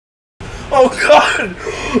Oh God!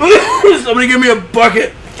 Somebody give me a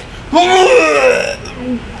bucket.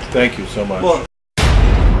 Thank you so much. Well,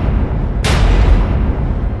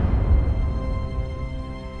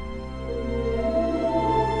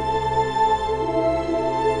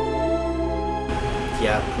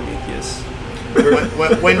 yeah, Prometheus.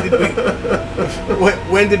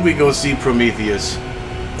 When did we go see Prometheus?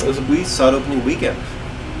 We saw it opening weekend.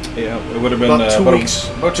 Yeah, it would have been About 2 weeks.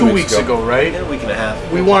 About 2 weeks ago, right? Yeah, a week and a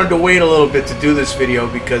half. We wanted to wait a little bit to do this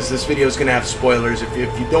video because this video is going to have spoilers. If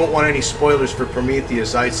you don't want any spoilers for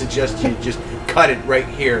Prometheus, I suggest you just cut it right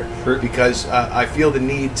here because I feel the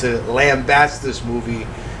need to lambast this movie.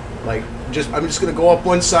 Like, I'm just going to go up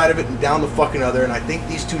one side of it and down the fucking other, and I think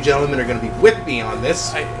these two gentlemen are going to be with me on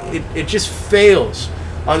this. It just fails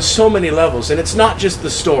on so many levels, and it's not just the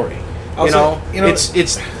story.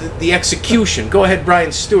 It's the execution. Go ahead,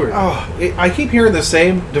 Brian Stewart. I keep hearing the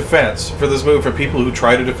same defense for this movie for people who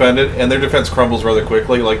try to defend it, and their defense crumbles rather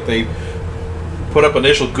quickly. Like, they put up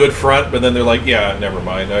initial good front, but then they're like, yeah, never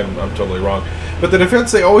mind, I'm totally wrong. But the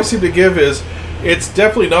defense they always seem to give is, it's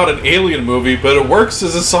definitely not an alien movie, but it works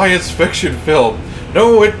as a science fiction film.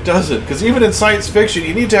 No, it doesn't, because even in science fiction,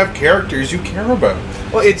 you need to have characters you care about.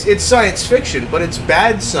 Well, it's science fiction, but it's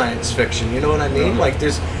bad science fiction, you know what I mean? Like,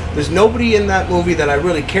 there's nobody in that movie that I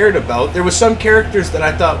really cared about. There were some characters that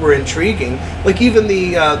I thought were intriguing, like even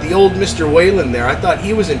the old Mr. Whalen there. I thought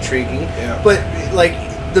he was intriguing, but like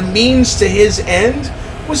the means to his end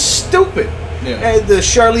was stupid. Yeah. The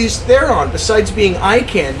Charlize Theron, besides being eye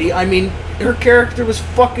candy, I mean, her character was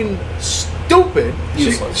fucking stupid.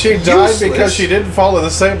 She died because she didn't follow the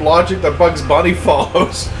same logic that Bugs Bunny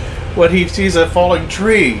follows. When he sees a falling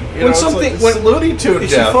tree, when Looney Tunes.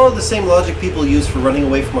 If she followed the same logic people use for running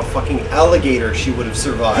away from a fucking alligator, she would have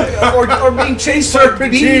survived. or being chased by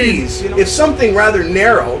bees. If something rather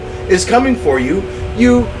narrow is coming for you,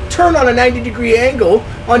 you turn on a 90-degree angle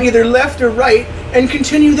on either left or right and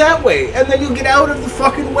continue that way, and then you'll get out of the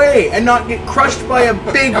fucking way and not get crushed by a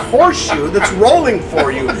big horseshoe that's rolling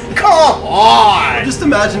for you. Come on! Just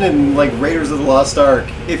imagine in like Raiders of the Lost Ark,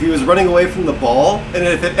 if he was running away from the ball, and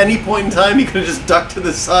if at any point in time he could have just ducked to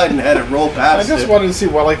the side and had it roll past I just wanted to see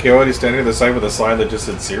Wile E. Coyote standing at the side with a sign that just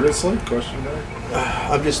said "Seriously?" Question mark.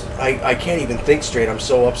 I can't even think straight. I'm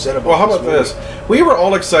so upset about. Well, how about this? We were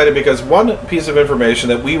all excited because one piece of information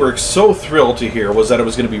that we were so thrilled to hear was that it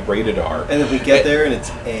was going to be rated R. And if we get there and it's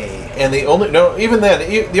A. And the only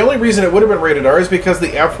the only reason it would have been rated R is because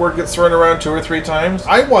the F word gets thrown around 2 or 3 times.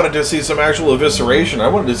 I wanted to see some actual evisceration. I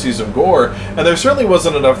wanted to see some gore, and there certainly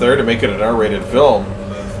wasn't enough there to make it an R-rated film.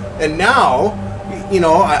 And now, you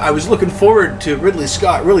know, I was looking forward to Ridley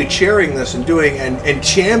Scott really chairing this and doing and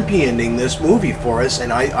championing this movie for us,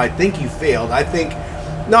 and I think he failed. I think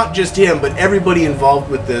not just him, but everybody involved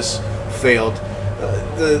with this failed.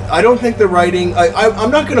 I don't think the writing.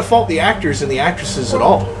 I'm not going to fault the actors and the actresses at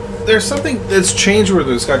all. There's something that's changed with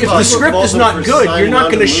this guy. If the script is not good, you're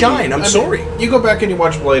not going to shine. I'm sorry. You go back and you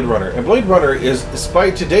watch Blade Runner, and Blade Runner is,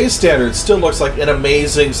 despite today's standards, still looks like an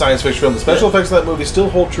amazing science fiction film. The special effects of that movie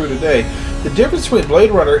still hold true today. The difference between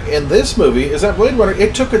Blade Runner and this movie is that Blade Runner,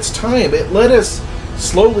 it took its time. It let us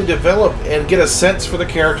slowly develop and get a sense for the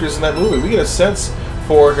characters in that movie. We get a sense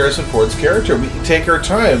for Harrison Ford's character. We take our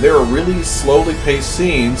time. There are really slowly paced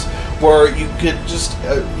scenes where you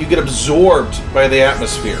get absorbed by the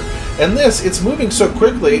atmosphere. And it's moving so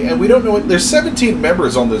quickly, and we don't know. There's 17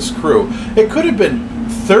 members on this crew. It could have been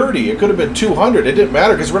 30. It could have been 200. It didn't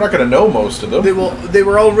matter because we're not going to know most of them. They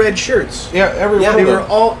were all red shirts. Yeah,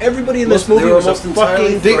 everybody in this movie was a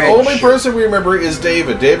fucking. The only person we remember is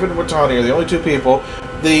David. David and Watani are the only 2 people.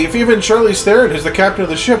 Even Charlize Theron, who's the captain of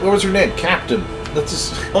the ship. What was her name? Captain. That's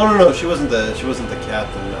just. Oh no, she wasn't the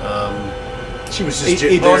captain. She was just.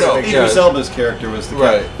 Idris Elba's character was the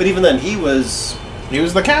captain. Right. But even then, he was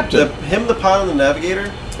the captain. The pilot and the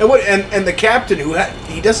navigator. And the captain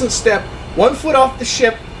he doesn't step 1 foot off the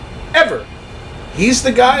ship ever. He's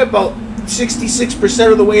the guy about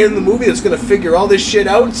 66% of the way in the movie that's going to figure all this shit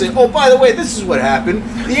out and say, oh, by the way, this is what happened.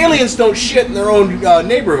 The aliens don't shit in their own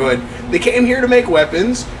neighborhood. They came here to make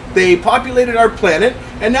weapons. They populated our planet,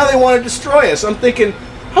 and now they want to destroy us. I'm thinking,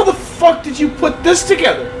 how the fuck did you put this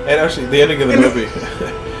together? And actually, the ending of the movie.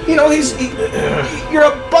 You know, you're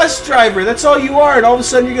a bus driver. That's all you are. And all of a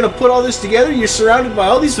sudden, you're going to put all this together. You're surrounded by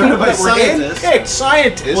all these people that were handpicked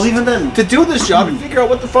scientists. Well, even then, to do this job and figure out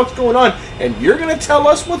what the fuck's going on. And you're going to tell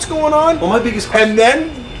us what's going on. Well, my biggest question.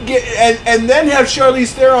 And then have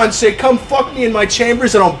Charlize Theron say, "Come fuck me in my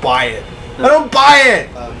chambers." I don't buy it. I don't buy it.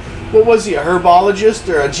 What was he? A herbologist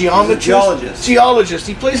or a geologist? Geologist. Geologist.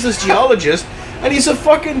 He plays this geologist. And he's a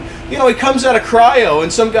fucking, you know, he comes out of cryo,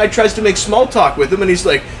 and some guy tries to make small talk with him, and he's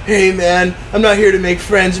like, hey man, I'm not here to make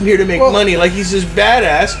friends, I'm here to make money. Like, he's this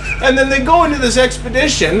badass. And then they go into this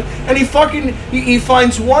expedition, and he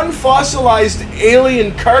finds one fossilized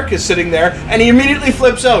alien carcass sitting there, and he immediately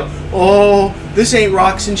flips out. Oh, this ain't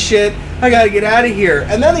rocks and shit. I gotta get out of here.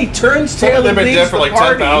 And then he turns tail and leaves the party. They've been dead for like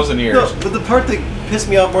 10,000 years. No, but the part that pissed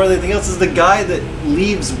me off more than anything else is the guy that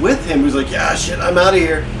leaves with him, who's like, yeah, shit, I'm out of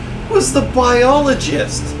here, was the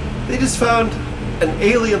biologist. They just found an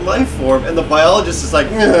alien life form, and the biologist is like,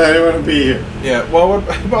 I don't want to be here. Yeah, well,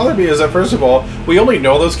 what bothered me is that, first of all, we only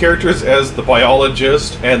know those characters as the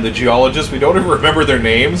biologist and the geologist. We don't even remember their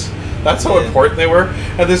names. That's how important they were.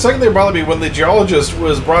 And the second thing bothered me, when the geologist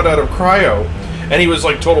was brought out of cryo, and he was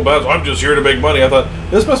like total badass, I'm just here to make money. I thought,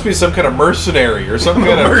 this must be some kind of mercenary or some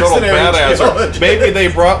kind of total badass. Or maybe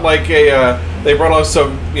they brought like they brought on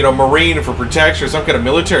some, you know, Marine for protection or some kind of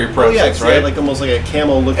military presence, right? Like almost like a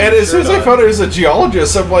camo looking. And as soon as I found out he was a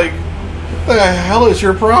geologist, I'm like, what the hell is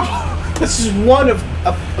your problem? This is one of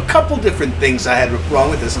a couple different things I had wrong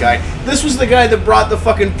with this guy. This was the guy that brought the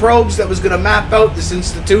fucking probes that was going to map out this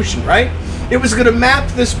institution, right? It was going to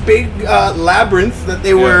map this big labyrinth that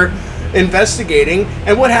they were investigating.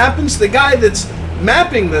 And what happens? The guy that's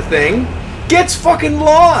mapping the thing gets fucking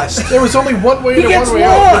lost. There was only one way in and one way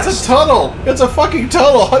out. It's a tunnel. It's a fucking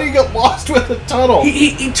tunnel. How do you get lost with a tunnel?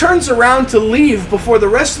 He turns around to leave before the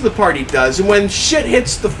rest of the party does, and when shit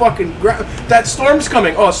hits the fucking ground, that storm's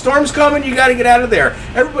coming. Oh, storm's coming, you gotta get out of there.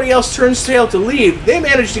 Everybody else turns tail to leave. They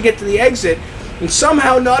manage to get to the exit, and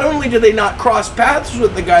somehow not only do they not cross paths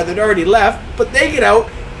with the guy that already left, but they get out,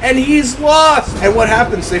 and he's lost. And what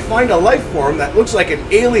happens? They find a life form that looks like an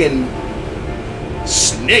alien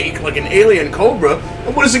snake, like an alien cobra.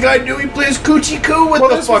 And what does the guy do? He plays coochie coo with the fucking thing.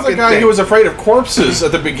 Well, this was the guy who was afraid of corpses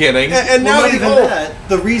at the beginning. And now even that,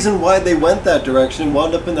 the reason why they went that direction and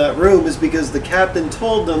wound up in that room is because the captain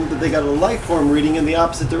told them that they got a life form reading in the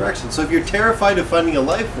opposite direction. So if you're terrified of finding a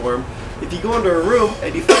life form, if you go into a room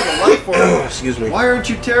and you find a life form, excuse me, why aren't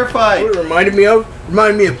you terrified? What it reminded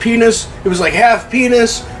me of penis. It was like half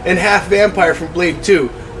penis and half vampire from Blade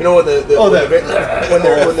 2. You know, when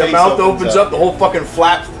their mouth opens up, the whole fucking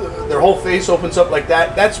flap, their whole face opens up like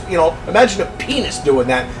that. That's, you know, imagine a penis doing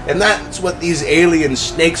that, and that's what these alien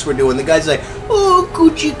snakes were doing. The guy's like, oh,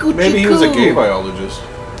 coochie coochie. Maybe he was a gay biologist.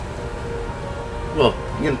 Well,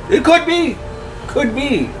 you know, it could be,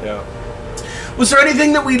 Yeah. Was there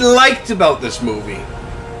anything that we liked about this movie?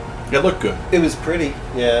 It looked good. It was pretty.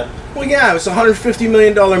 Yeah. Well, yeah, it was a $150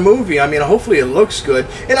 million movie. I mean, hopefully it looks good.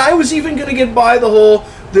 And I was even going to get by the whole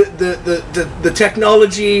the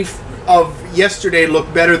technology of yesterday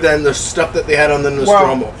looked better than the stuff that they had on the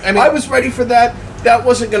Nostromo. Well, I mean, I was ready for that. That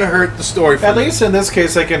wasn't going to hurt the story for me. At least in this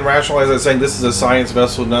case, I can rationalize it saying this is a science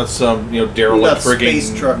vessel, not some, you know, derelict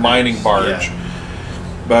frigging mining barge. Yeah.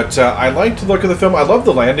 But I liked the look of the film. I love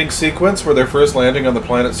the landing sequence where they're first landing on the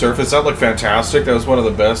planet's surface. That looked fantastic. That was one of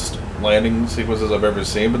the best landing sequences I've ever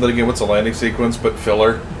seen. But then again, what's a landing sequence but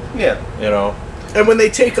filler? Yeah. You know? And when they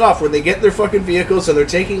take off, when they get their fucking vehicles and they're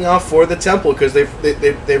taking off for the temple, because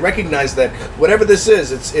they recognize that whatever this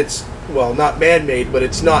is, it's well, not man-made, but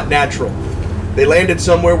it's not natural. They landed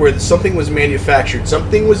somewhere where something was manufactured.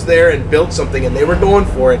 Something was there and built something, and they were going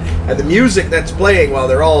for it. And the music that's playing while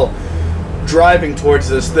they're all driving towards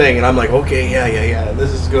this thing, and I'm like, okay, yeah,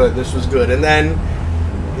 this is good, this was good. And then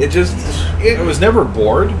it was never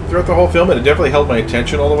bored throughout the whole film, and it definitely held my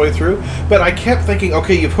attention all the way through. But I kept thinking,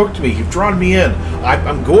 okay, you've hooked me, you've drawn me in,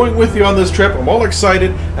 I'm going with you on this trip, I'm all excited,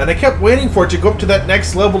 and I kept waiting for it to go up to that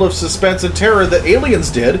next level of suspense and terror that Aliens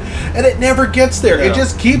did, and it never gets there. No. It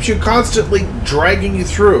just keeps you constantly dragging you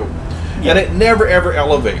through. Yeah. And it never ever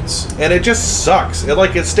elevates, and it just sucks.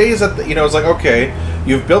 It stays at the, you know, it's like, okay,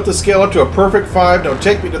 you've built the scale up to a perfect 5, now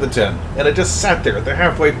take me to the 10, and it just sat there at the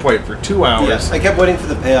halfway point for 2 hours. Yes, I kept waiting for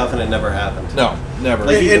the payoff, and it never happened. No, never.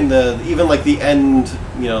 Like even the end,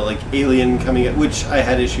 you know, like Alien coming in, which I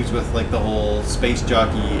had issues with, like the whole space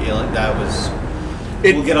jockey alien. That was.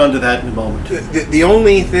 We'll get onto that in a moment. The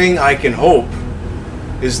only thing I can hope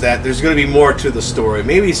is that there's going to be more to the story.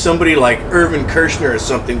 Maybe somebody like Irvin Kershner or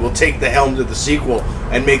something will take the helm to the sequel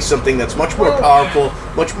and make something that's much more powerful,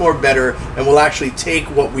 much more better, and will actually take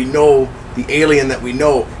what we know, the alien that we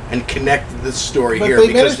know, and connect this story here.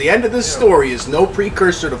 Because the end of this story is no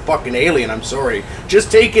precursor to fucking Alien, I'm sorry.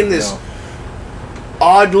 Just taking this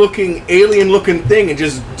odd-looking, alien-looking thing and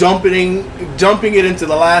just dumping it into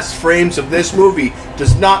the last frames of this movie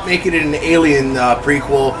does not make it an Alien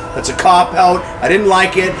prequel. That's a cop-out. I didn't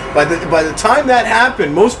like it. By the time that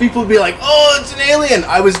happened, most people would be like, oh, it's an Alien.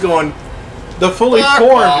 I was going, the fully Fuck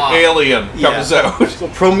formed off. alien comes out. So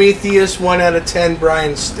Prometheus, 1 out of 10.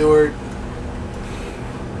 Brian Stewart.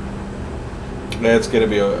 It's going to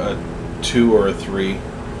be a 2 or a 3.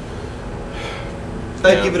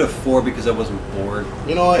 I'd give it a 4 because I wasn't bored.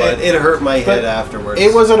 You know, but it hurt my head afterwards.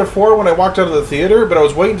 It wasn't a 4 when I walked out of the theater, but I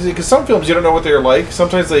was waiting to see, because some films you don't know what they're like.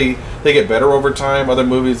 Sometimes they get better over time. Other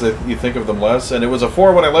movies that you think of them less. And it was a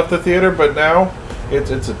 4 when I left the theater, but now it's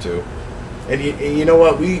a 2. And you know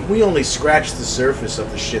what? We only scratched the surface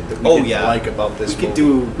of the shit that we didn't like about this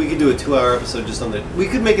movie. We could do a 2-hour episode just on the... We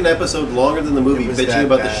could make an episode longer than the movie, bitching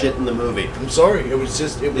about the shit in the movie. I'm sorry. It was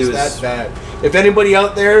that bad. If anybody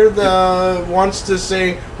out there wants to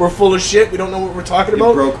say we're full of shit, we don't know what we're talking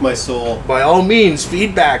about, broke my soul. By all means,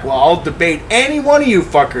 feedback. Well, I'll debate any one of you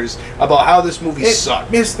fuckers about how this movie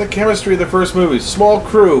sucked. Missed the chemistry of the first movie. Small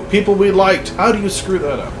crew, people we liked. How do you screw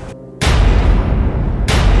that up?